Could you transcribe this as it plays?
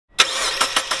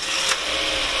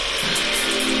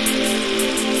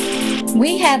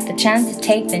we had the chance to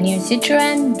take the new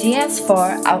Citroën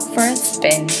DS4 out for a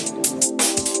spin.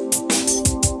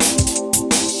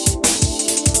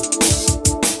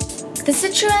 The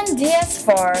Citroën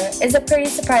DS4 is a pretty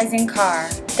surprising car.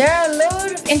 There are a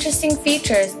load of interesting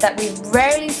features that we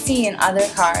rarely see in other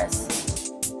cars.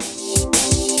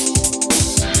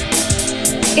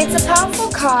 It's a powerful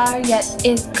car, yet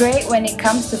is great when it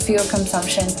comes to fuel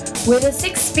consumption. With a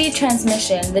 6-speed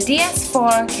transmission, the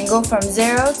DS4 can go from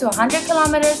 0 to 100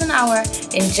 km an hour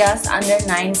in just under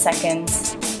 9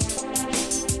 seconds.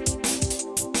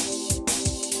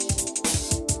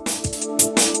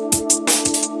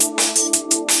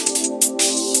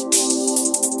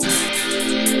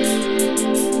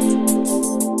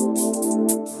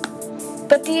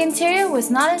 But the interior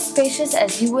was not as spacious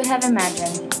as you would have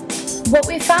imagined. What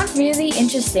we found really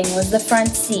interesting was the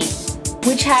front seat,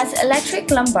 which has electric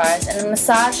lumbars and a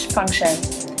massage function.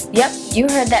 Yep, you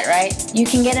heard that right. You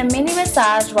can get a mini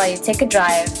massage while you take a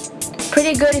drive.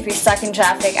 Pretty good if you're stuck in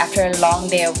traffic after a long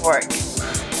day of work.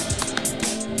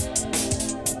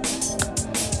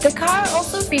 The car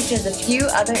also features a few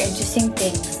other interesting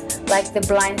things, like the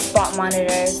blind spot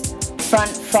monitors,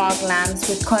 front fog lamps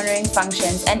with cornering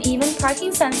functions, and even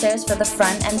parking sensors for the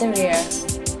front and the rear.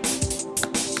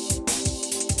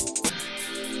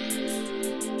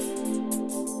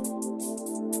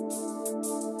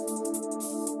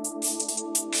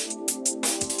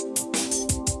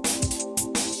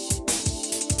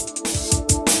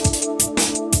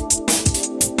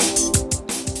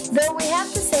 Though we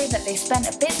have to say that they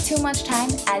spent a bit too much time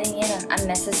adding in on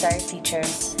unnecessary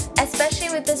features. Especially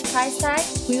with this price tag,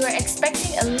 we were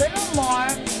expecting a little more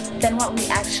than what we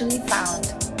actually found.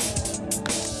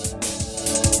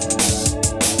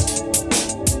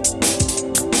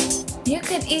 You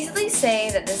could easily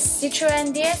say that the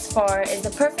Citroën DS4 is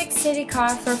the perfect city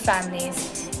car for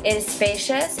families. It is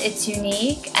spacious, it's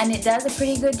unique, and it does a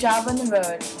pretty good job on the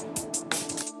road.